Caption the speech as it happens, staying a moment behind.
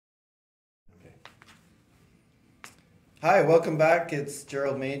Hi, welcome back. It's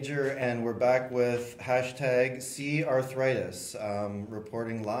Gerald Major, and we're back with hashtag See Arthritis,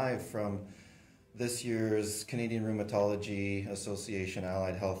 reporting live from this year's Canadian Rheumatology Association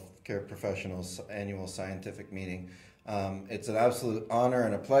Allied Healthcare Professionals Annual Scientific Meeting. It's an absolute honor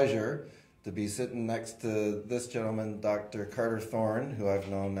and a pleasure to be sitting next to this gentleman, Dr. Carter Thorne, who I've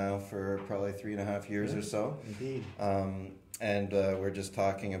known now for probably 3.5 years or so. Indeed. And we're just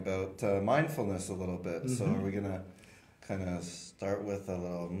talking about mindfulness a little bit. So are we going to kind of start with a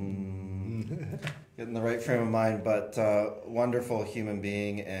little get in the right frame of mind, but wonderful human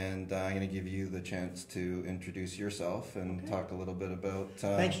being, and I'm going to give you the chance to introduce yourself and talk a little bit about...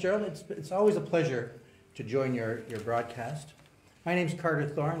 Thanks, Gerald. It's always a pleasure to join your broadcast. My name's Carter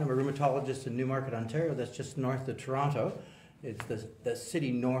Thorne. I'm a rheumatologist in Newmarket, Ontario. That's just north of Toronto. It's the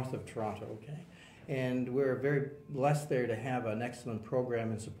city north of Toronto, okay? And we're very blessed there to have an excellent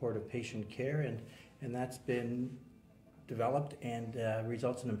program in support of patient care, and that's been developed and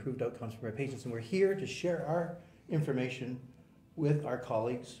results in improved outcomes for our patients. And we're here to share our information with our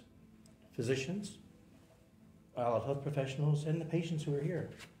colleagues, physicians, allied health professionals, and the patients who are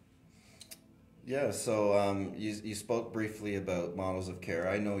here. Yeah, so you spoke briefly about models of care.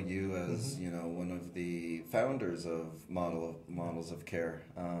 I know you as one of the founders of models of care,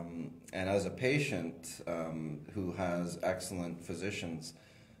 and as a patient who has excellent physicians,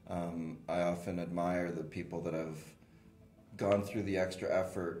 I often admire the people that have gone through the extra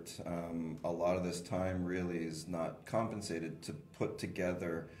effort. A lot of this time really is not compensated to put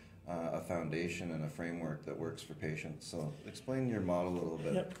together a foundation and a framework that works for patients. So explain your model a little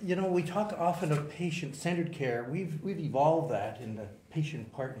bit. Yeah, you know, we talk often of patient-centered care. We've evolved that into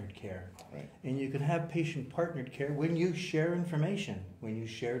patient-partnered care. Right. And you can have patient-partnered care when you share information, when you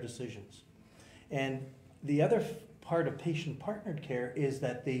share decisions. And the other part of patient-partnered care is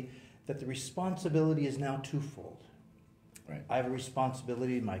that the responsibility is now twofold. Right. I have a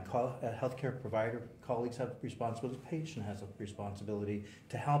responsibility, my healthcare provider colleagues have a responsibility, the patient has a responsibility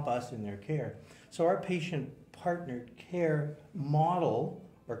to help us in their care. So our patient-partnered care model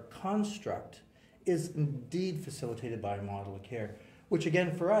or construct is indeed facilitated by a model of care, which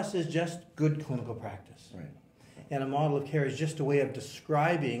again for us is just good clinical practice. Right. And a model of care is just a way of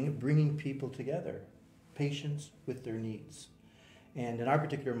describing bringing people together, patients with their needs. And in our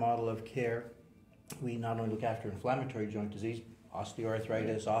particular model of care, we not only look after inflammatory joint disease,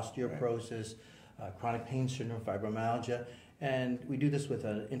 osteoarthritis, osteoporosis, chronic pain syndrome, fibromyalgia, and we do this with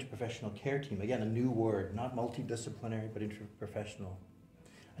an interprofessional care team. Again, a new word, not multidisciplinary, but interprofessional.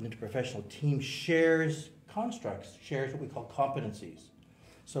 An interprofessional team shares constructs, shares what we call competencies.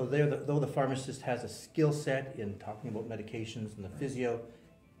 So though the pharmacist has a skill set in talking about medications and the physio,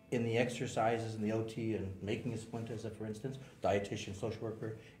 in the exercises and the OT and making a splint, as for instance, dietitian, social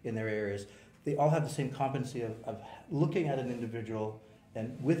worker in their areas, they all have the same competency of looking at an individual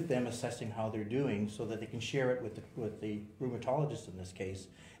and with them assessing how they're doing so that they can share it with the rheumatologist in this case.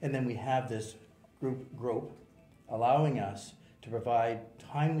 And then we have this group allowing us to provide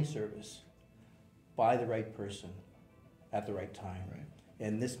timely service by the right person at the right time. Right.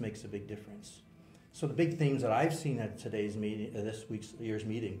 And this makes a big difference. So the big themes that I've seen at today's meeting, this year's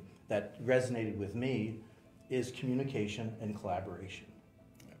meeting, that resonated with me is communication and collaboration.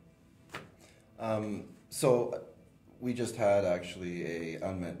 So we just had actually a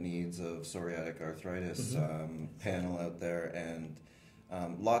unmet needs of psoriatic arthritis panel out there, and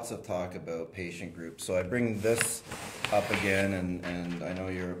lots of talk about patient groups. So I bring this up again, and I know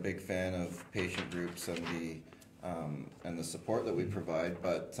you're a big fan of patient groups and the support that we provide.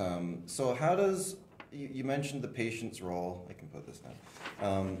 But so how does you mentioned the patient's role? I can put this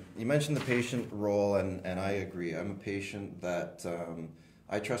down. You mentioned the patient role, and I agree. I'm a patient that.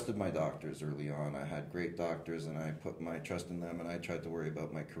 I trusted my doctors early on. I had great doctors, and I put my trust in them, and I tried to worry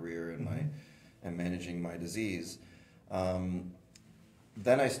about my career and managing my disease. Then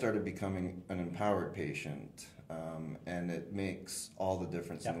I started becoming an empowered patient, and it makes all the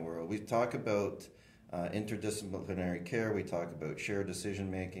difference in the world. We talk about interdisciplinary care. We talk about shared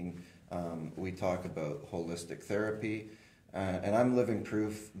decision making. We talk about holistic therapy. And I'm living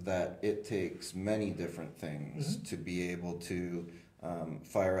proof that it takes many different things to be able to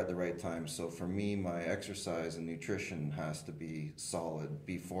fire at the right time. So for me, my exercise and nutrition has to be solid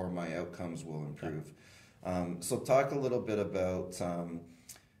before my outcomes will improve. So talk a little bit about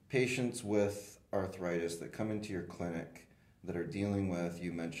patients with arthritis that come into your clinic that are dealing with,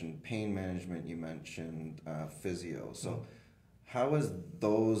 you mentioned pain management, you mentioned physio. So how has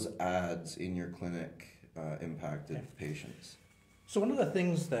those ads in your clinic impacted patients? So one of the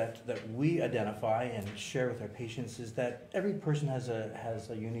things that we identify and share with our patients is that every person has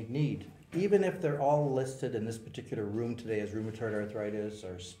a unique need. even if they're all listed in this particular room today as rheumatoid arthritis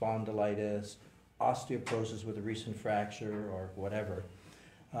or spondylitis, osteoporosis with a recent fracture or whatever.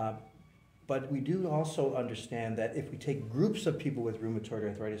 But we do also understand that if we take groups of people with rheumatoid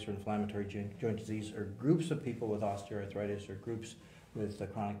arthritis or inflammatory joint disease, or groups of people with osteoarthritis, or groups with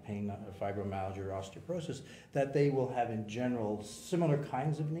chronic pain, fibromyalgia, or osteoporosis, that they will have in general similar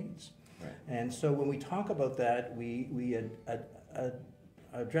kinds of needs. Right. And so when we talk about that, we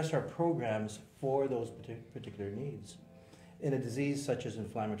address our programs for those particular needs. In a disease such as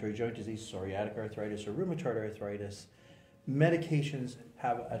inflammatory joint disease, psoriatic arthritis, or rheumatoid arthritis, medications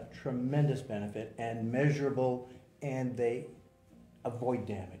have a tremendous benefit and measurable, and they avoid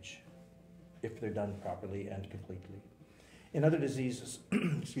damage if they're done properly and completely. In other diseases,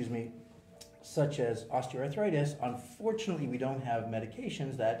 excuse me, such as osteoarthritis, unfortunately we don't have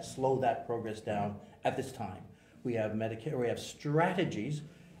medications that slow that progress down at this time. We have we have strategies,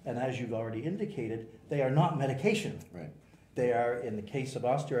 and as you've already indicated, they are not medication. Right. They are, in the case of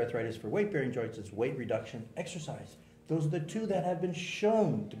osteoarthritis for weight-bearing joints, it's weight reduction, exercise. Those are the two that have been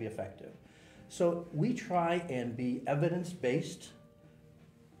shown to be effective. So we try and be evidence-based,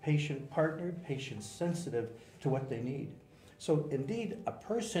 patient-partnered, patient-sensitive to what they need. So indeed, a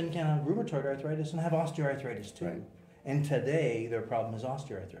person can have rheumatoid arthritis and have osteoarthritis too. Right. And today, their problem is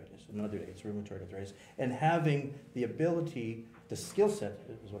osteoarthritis. Another day, it's rheumatoid arthritis. And having the ability, the skill set,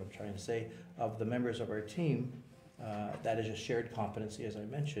 is what I'm trying to say, of the members of our team, that is a shared competency, as I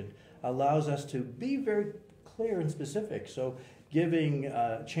mentioned, allows us to be very clear and specific. So giving,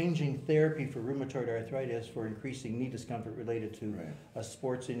 changing therapy for rheumatoid arthritis for increasing knee discomfort related to Right. a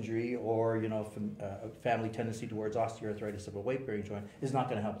sports injury, or a family tendency towards osteoarthritis of a weight-bearing joint is not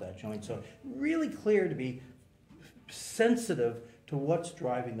going to help that joint. So really clear to be sensitive to what's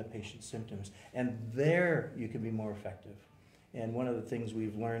driving the patient's symptoms, and there you can be more effective. And one of the things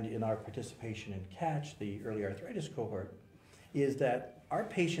we've learned in our participation in CATCH, the early arthritis cohort, is that our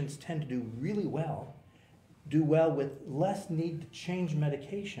patients tend to do really well, do well with less need to change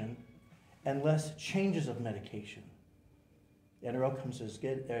medication and less changes of medication. And our outcomes as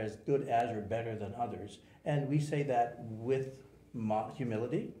good as or better than others. And we say that with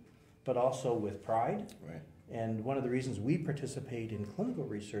humility, but also with pride. Right. And one of the reasons we participate in clinical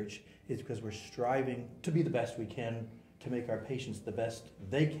research is because we're striving to be the best we can to make our patients the best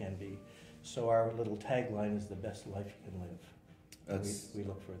they can be. So our little tagline is the best life you can live. We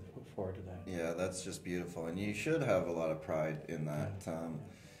look forward to that. Yeah, that's just beautiful. And you should have a lot of pride in that.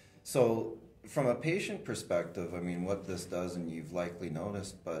 So from a patient perspective, I mean, what this does, and you've likely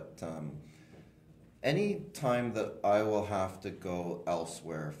noticed, but any time that I will have to go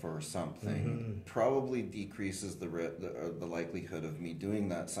elsewhere for something probably decreases the likelihood of me doing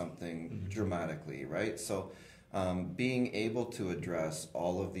that something dramatically, right? So being able to address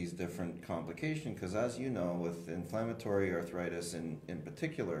all of these different complications, because as you know, with inflammatory arthritis in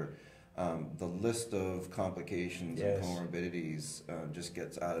particular, the list of complications and comorbidities just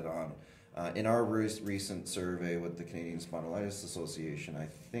gets added on. In our recent survey with the Canadian Spondylitis Association, I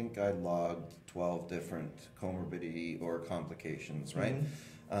think I logged 12 different comorbidity or complications, right?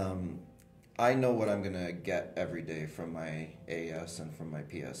 I know what I'm going to get every day from my AS and from my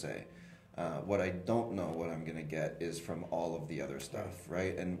PSA. What I don't know what I'm going to get is from all of the other stuff,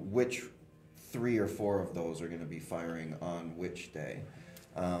 right? And which 3 or 4 of those are going to be firing on which day.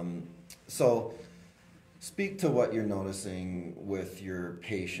 So speak to what you're noticing with your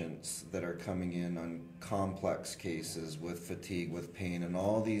patients that are coming in on complex cases with fatigue, with pain, and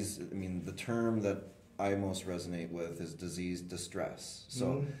all these. I mean, the term that I most resonate with is disease distress.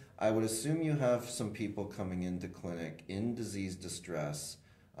 So I would assume you have some people coming into clinic in disease distress,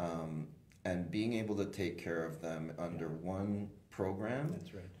 and being able to take care of them under one program.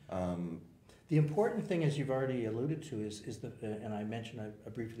 That's right. The important thing, as you've already alluded to, is and I mentioned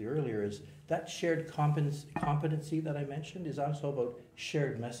briefly earlier, is that shared competency that I mentioned is also about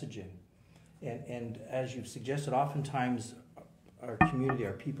shared messaging. And as you've suggested, oftentimes our community,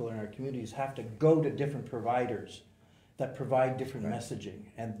 our people in our communities have to go to different providers that provide different messaging,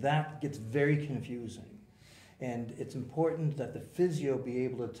 and that gets very confusing. And it's important that the physio be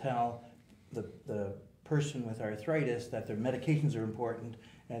able to tell the person with arthritis that their medications are important,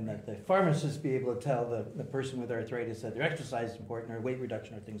 and that the pharmacist be able to tell the person with arthritis that their exercise is important, or weight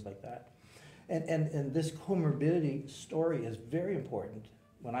reduction, or things like that. And this comorbidity story is very important.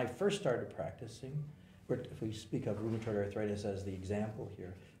 When I first started practicing, if we speak of rheumatoid arthritis as the example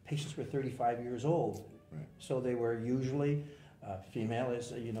here, patients were 35 years old. Right. So they were usually female,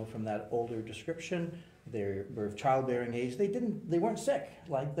 as you know from that older description. They were of childbearing age. They weren't sick.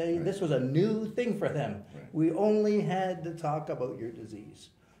 This was a new thing for them. Right. We only had to talk about your disease.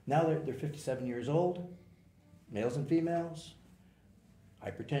 Now they're 57 years old, males and females,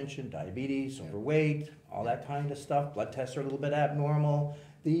 hypertension, diabetes, overweight, all that kind of stuff. Blood tests are a little bit abnormal.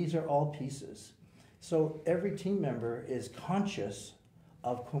 These are all pieces. So every team member is conscious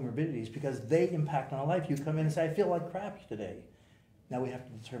of comorbidities because they impact on our life. You come in and say, I feel like crap today. Now we have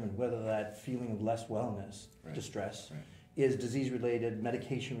to determine whether that feeling of less wellness, distress, is disease-related,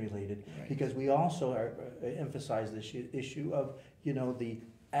 medication-related, because we also emphasize this issue of, the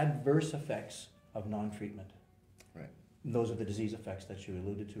adverse effects of non-treatment. Right. Those are the disease effects that you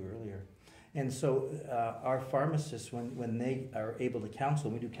alluded to earlier. And so our pharmacists, when they are able to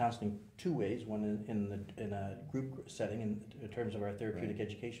counsel, we do counseling two ways, one in a group setting in terms of our therapeutic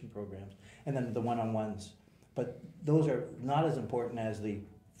education programs, and then the one-on-ones. But those are not as important as the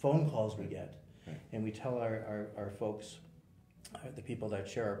phone calls we get. Right. And we tell our folks, the people that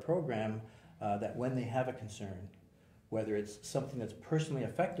share our program, that when they have a concern, whether it's something that's personally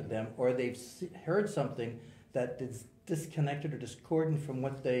affected them or they've heard something that is disconnected or discordant from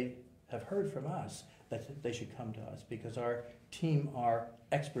what they have heard from us, that they should come to us, because our team are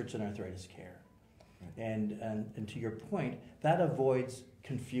experts in arthritis care. Right. And to your point, that avoids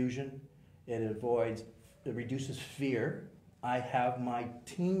confusion, it reduces fear. I have my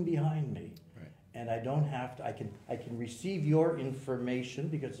team behind me. Right. And I don't have to, I can receive your information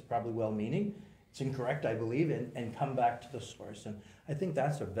because it's probably well-meaning, it's incorrect, I believe, and come back to the source. And I think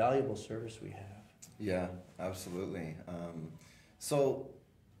that's a valuable service we have. Yeah, absolutely. So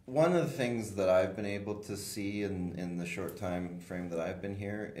one of the things that I've been able to see in the short time frame that I've been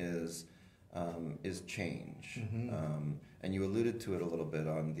here is change. Mm-hmm. And you alluded to it a little bit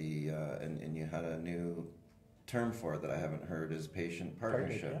on the, and you had a new term for it that I haven't heard, is patient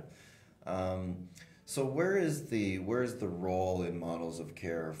partnership. So where is the role in models of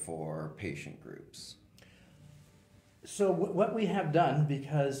care for patient groups? So what we have done,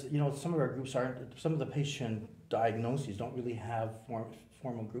 because some of our groups some of the patient diagnoses don't really have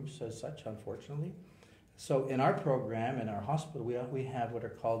formal groups as such, unfortunately. So in our program, in our hospital, we have what are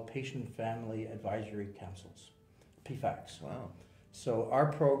called patient family advisory councils, PFACs. Wow. So our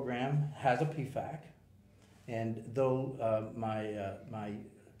program has a PFAC, and though my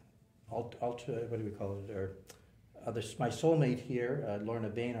soulmate here, Lorna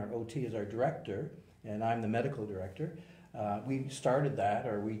Bain, our OT, is our director, and I'm the medical director. We started that,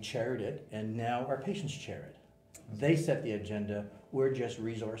 or we chaired it, and now our patients chair it. They set the agenda. We're just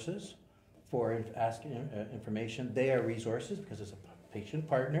resources for asking information. They are resources because it's a patient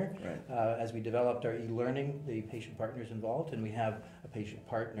partner. Right. As we developed our e-learning, the patient partner is involved, and we have a patient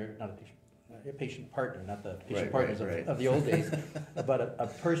partner, not a patient partner, not the patient partners of the old days, but a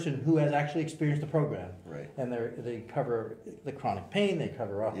person who has actually experienced the program. Right. And they cover the chronic pain, they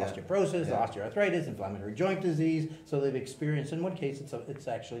cover osteoporosis, osteoarthritis, inflammatory joint disease. So they've experienced, in one case, it's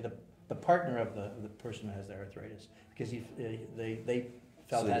actually the partner of the person who has the arthritis, because they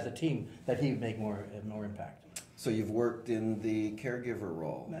felt as a team that he would make more impact. So you've worked in the caregiver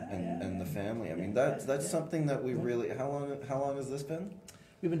role and the family. I mean, that's something that we really. How long has this been?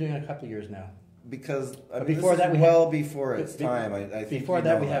 We've been doing it a couple of years now. Because before that, before its time. I think before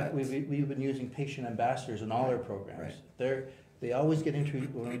that, we've been using patient ambassadors in all our programs. Right. They always get into,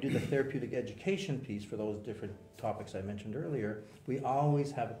 when we do the therapeutic education piece for those different topics I mentioned earlier, we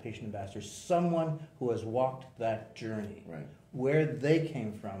always have a patient ambassador, someone who has walked that journey, where they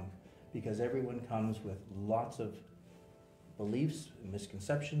came from, because everyone comes with lots of beliefs,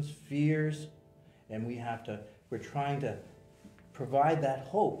 misconceptions, fears, and we're trying to provide that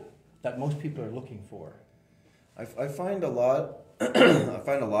hope that most people are looking for. I find a lot,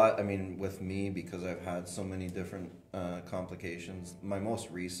 I mean, with me, because I've had so many different complications. My most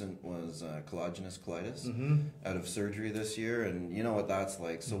recent was collagenous colitis out of surgery this year, and you know what that's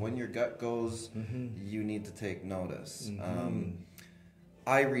like. So when your gut goes, you need to take notice.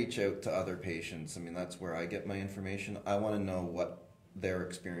 I reach out to other patients. I mean, that's where I get my information. I want to know what their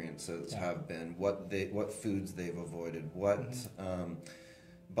experiences have been, what foods they've avoided,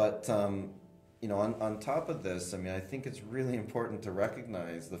 but on top of this, I mean, I think it's really important to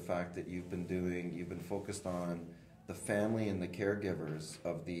recognize the fact that you've been focused on the family and the caregivers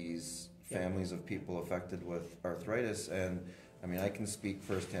of these families of people affected with arthritis. And I mean, I can speak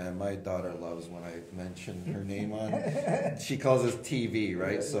firsthand. My daughter loves when I mention her name on. She calls us TV,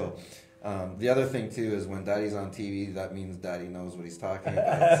 right? So the other thing too is when Daddy's on TV, that means Daddy knows what he's talking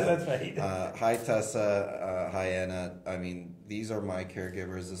about. So, that's right. Hi Tessa, hi Anna. I mean, these are my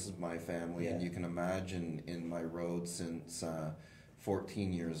caregivers. This is my family, and you can imagine in my road since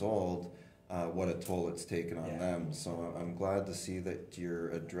 14 years old, what a toll it's taken on Yeah. them. So I'm glad to see that you're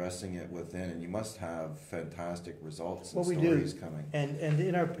addressing it within, and you must have fantastic results and Well, we stories do. coming. And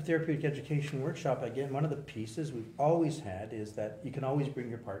in our therapeutic education workshop, again, one of the pieces we've always had is that you can always bring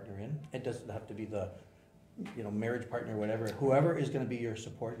your partner in. It doesn't have to be the marriage partner or whatever. Whoever is going to be your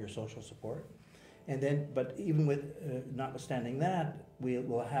support, your social support. And then, but even with notwithstanding that, we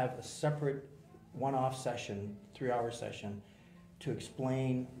will have a separate one-off session, 3-hour session, to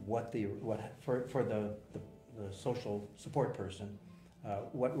explain for the social support person,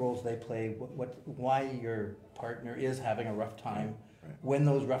 what roles they play, why your partner is having a rough time, Right. when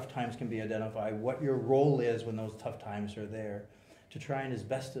those rough times can be identified, what your role is when those tough times are there, to try and as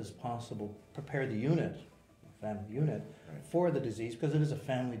best as possible prepare the family unit, Right. for the disease, because it is a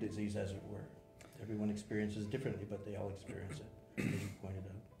family disease, as it were. Everyone experiences differently, but they all experience it, as you pointed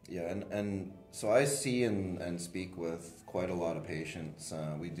out. Yeah, and so I see and speak with quite a lot of patients.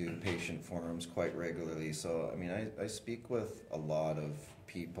 We do patient forums quite regularly. So, I mean, I speak with a lot of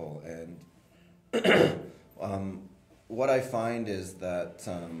people, and what I find is that,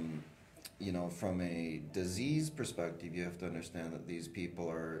 from a disease perspective, you have to understand that these people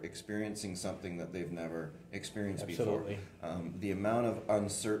are experiencing something that they've never experienced Absolutely. before. The amount of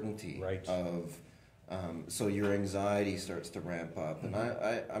uncertainty Right. so your anxiety starts to ramp up. And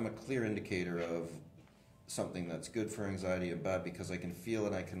Mm-hmm. I'm a clear indicator of something that's good for anxiety and bad, because I can feel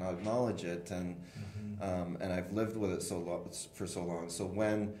it, I can acknowledge it, and I've lived with it for so long. So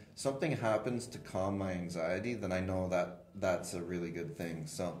when something happens to calm my anxiety, then I know that that's a really good thing.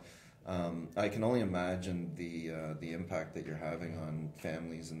 So I can only imagine the impact that you're having on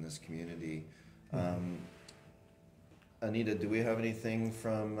families in this community. Anita, do we have anything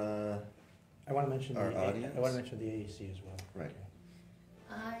from... I want to mention Our audience? I want to mention the AAC as well. Right.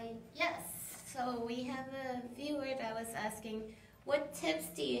 Yes. So we have a viewer that was asking, what tips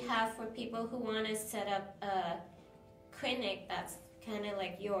do you have for people who want to set up a clinic that's kind of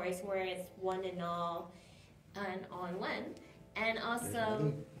like yours, where it's one and all and all in one? And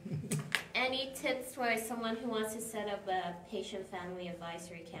also, any tips for someone who wants to set up a patient-family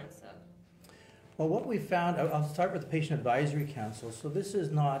advisory council? Well, what we found, I'll start with the Patient Advisory Council. So this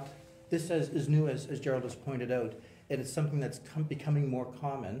is new, as Gerald has pointed out, and it's something that's becoming more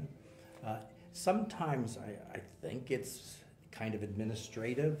common. Sometimes I think it's kind of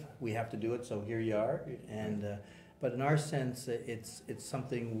administrative. We have to do it, so here you are. And but in our sense, it's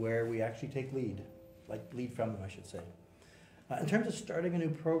something where we actually take lead from them, I should say. In terms of starting a new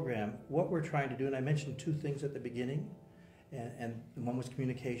program, what we're trying to do, and I mentioned 2 things at the beginning, and one was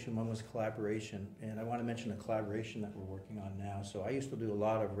communication, one was collaboration. And I want to mention a collaboration that we're working on now. So I used to do a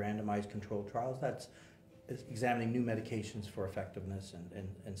lot of randomized controlled trials. That's examining new medications for effectiveness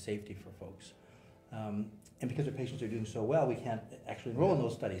and safety for folks. And because our patients are doing so well, we can't actually enroll in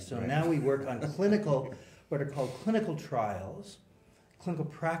those studies. So now we work on what are called clinical trials, clinical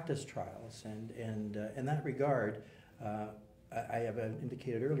practice trials. And in that regard, I have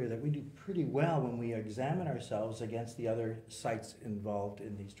indicated earlier that we do pretty well when we examine ourselves against the other sites involved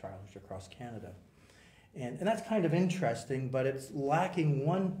in these trials across Canada. And that's kind of interesting, but it's lacking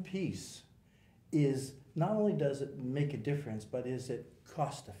one piece, is not only does it make a difference, but is it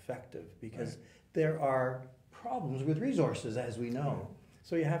cost effective? Because there are problems with resources, as we know.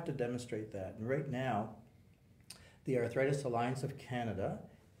 So you have to demonstrate that. And right now, the Arthritis Alliance of Canada,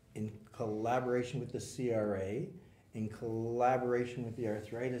 in collaboration with the CRA, in collaboration with the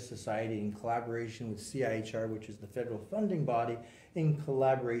Arthritis Society, in collaboration with CIHR, which is the federal funding body, in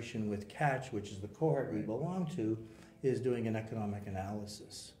collaboration with CATCH, which is the cohort we belong to, is doing an economic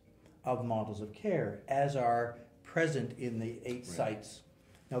analysis of models of care as are present in the 8 sites.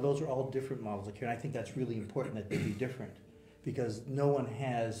 Now, those are all different models of care, and I think that's really important that they be different, because no one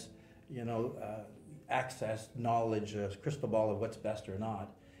has, access, knowledge, a crystal ball of what's best or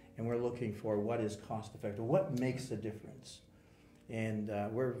not. And we're looking for what is cost effective, what makes a difference. And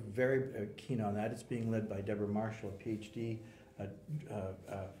we're very keen on that. It's being led by Deborah Marshall, a PhD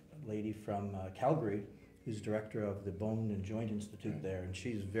lady from Calgary, who's director of the Bone and Joint Institute there, and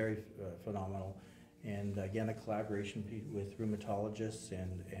she's very phenomenal. And again, a collaboration with rheumatologists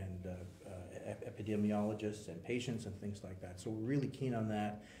and epidemiologists and patients and things like that. So we're really keen on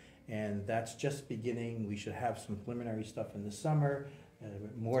that, and that's just beginning. We should have some preliminary stuff in the summer,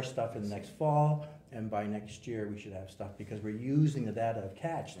 more stuff in the next fall, and by next year we should have stuff, because we're using the data of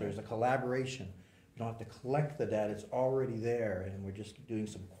CATCH. There's a collaboration. We don't have to collect the data, it's already there, and we're just doing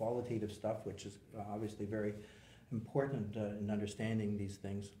some qualitative stuff, which is obviously very important in understanding these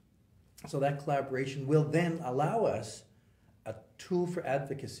things. So that collaboration will then allow us a tool for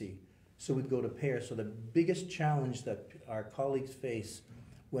advocacy, so we go to payers. So the biggest challenge that our colleagues face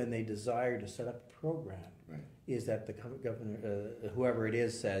when they desire to set up a program, Right. is that the governor, whoever it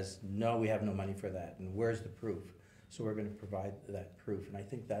is, says, no, we have no money for that, and where's the proof? So we're going to provide that proof, and I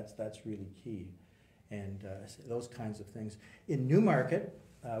think that's really key, and those kinds of things. In Newmarket,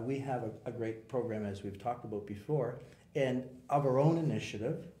 we have a great program, as we've talked about before, and of our own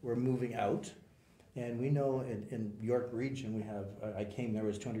initiative, we're moving out. And we know in York region, we have, I came, there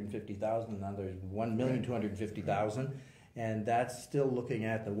was 250,000, now there's 1,250,000. And that's still looking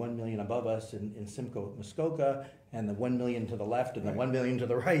at the 1 million above us in Simcoe, Muskoka, and the 1 million to the left and the 1 million to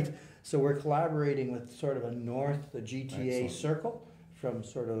the right. So we're collaborating with sort of the GTA circle, from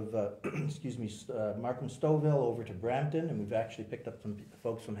sort of, Markham Stouffville over to Brampton, and we've actually picked up some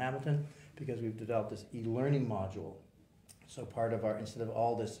folks from Hamilton because we've developed this e-learning module. So part of our, instead of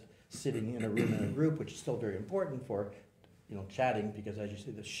all this sitting in a room in a group, which is still very important for, chatting, because as you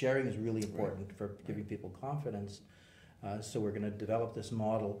say, the sharing is really important for giving people confidence. So we're going to develop this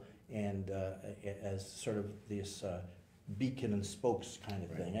model and as sort of this beacon and spokes kind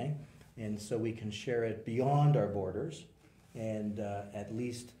of thing, eh? And so we can share it beyond our borders and at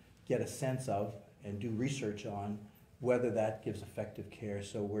least get a sense of and do research on whether that gives effective care.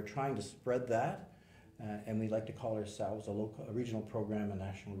 So we're trying to spread that. And we like to call ourselves a regional program, a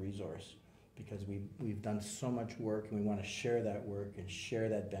national resource, because we've done so much work, and we want to share that work and share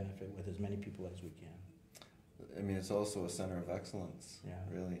that benefit with as many people as we can. I mean, it's also a center of excellence,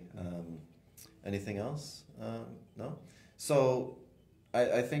 really. Anything else? No? So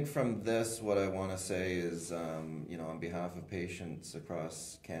I think from this, what I want to say is, on behalf of patients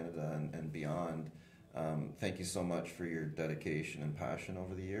across Canada and beyond, thank you so much for your dedication and passion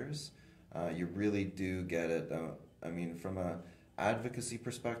over the years. You really do get it. I mean, from a advocacy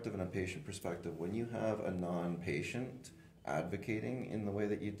perspective and a patient perspective, when you have a non-patient advocating in the way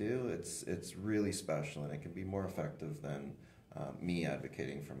that you do, it's really special, and it can be more effective than me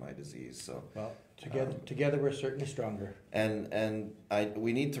advocating for my disease. So, well, together we're certainly stronger. And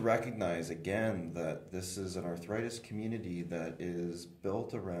we need to recognize again that this is an arthritis community that is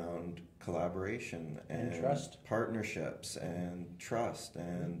built around collaboration and trust, partnerships and trust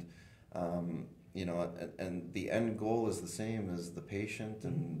and. And the end goal is the same as the patient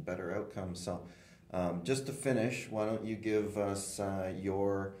and better outcomes. So just to finish, why don't you give us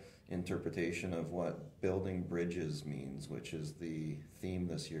your interpretation of what building bridges means, which is the theme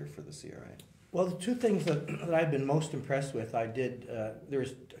this year for the CRA? Well, the two things that I've been most impressed with, I did, there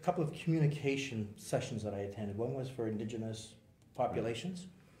was a couple of communication sessions that I attended. One was for Indigenous populations.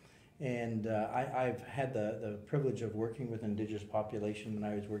 And I've had the privilege of working with Indigenous population when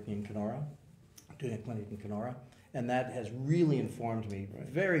I was working in Kenora, doing a clinic in Kenora, and that has really informed me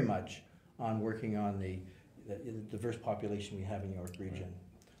very much on working on the diverse population we have in York region.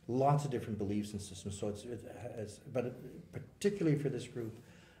 Lots of different beliefs and systems, so but particularly for this group,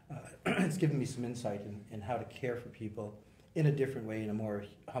 it's given me some insight in how to care for people in a different way, in a more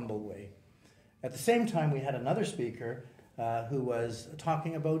humble way. At the same time, we had another speaker who was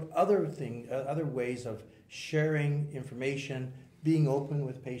talking about other ways of sharing information, being open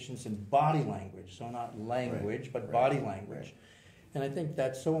with patients in body language, so not language, but body language. And I think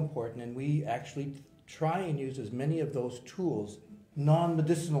that's so important, and we actually try and use as many of those tools,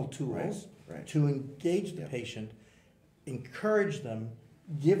 non-medicinal tools, to engage the patient, encourage them,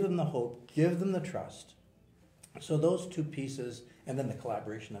 give them the hope, give them the trust. So those two pieces, and then the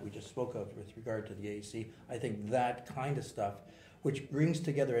collaboration that we just spoke of with regard to the AAC, I think that kind of stuff, which brings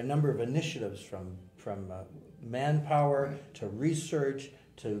together a number of initiatives from manpower to research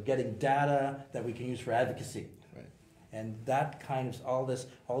to getting data that we can use for advocacy. And that kind of,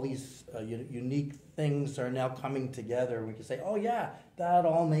 all these unique things are now coming together, and we can say, oh yeah, that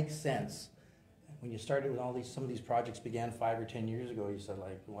all makes sense. When you started with some of these projects began 5 or 10 years ago, you said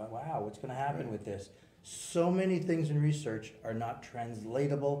like, wow, what's going to happen with this? So many things in research are not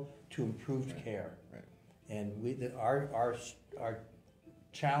translatable to improved care. And our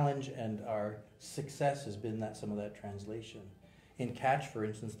challenge and our success has been some of that translation. In CATCH, for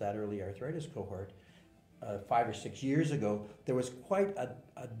instance, that early arthritis cohort, 5 or 6 years ago, there was quite a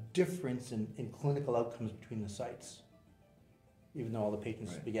difference in clinical outcomes between the sites, even though all the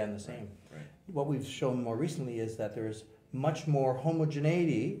patients began the same. What we've shown more recently is that there's much more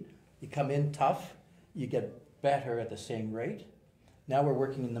homogeneity. You come in tough, you get better at the same rate. Now we're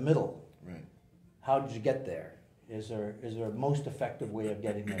working in the middle. How did you get there? Is there a most effective way of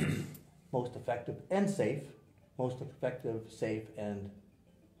getting there? Most effective and safe, most effective, safe, and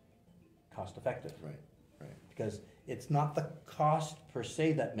cost effective. Because it's not the cost per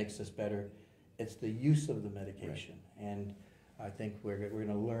se that makes us better, it's the use of the medication. And I think we're going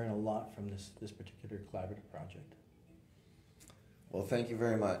to learn a lot from this particular collaborative project. Well, thank you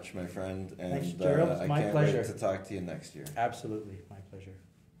very much, my friend. And Thanks, Gerald. It's my pleasure. I can't wait to talk to you next year. Absolutely, my pleasure.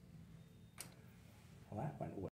 Well, that went well.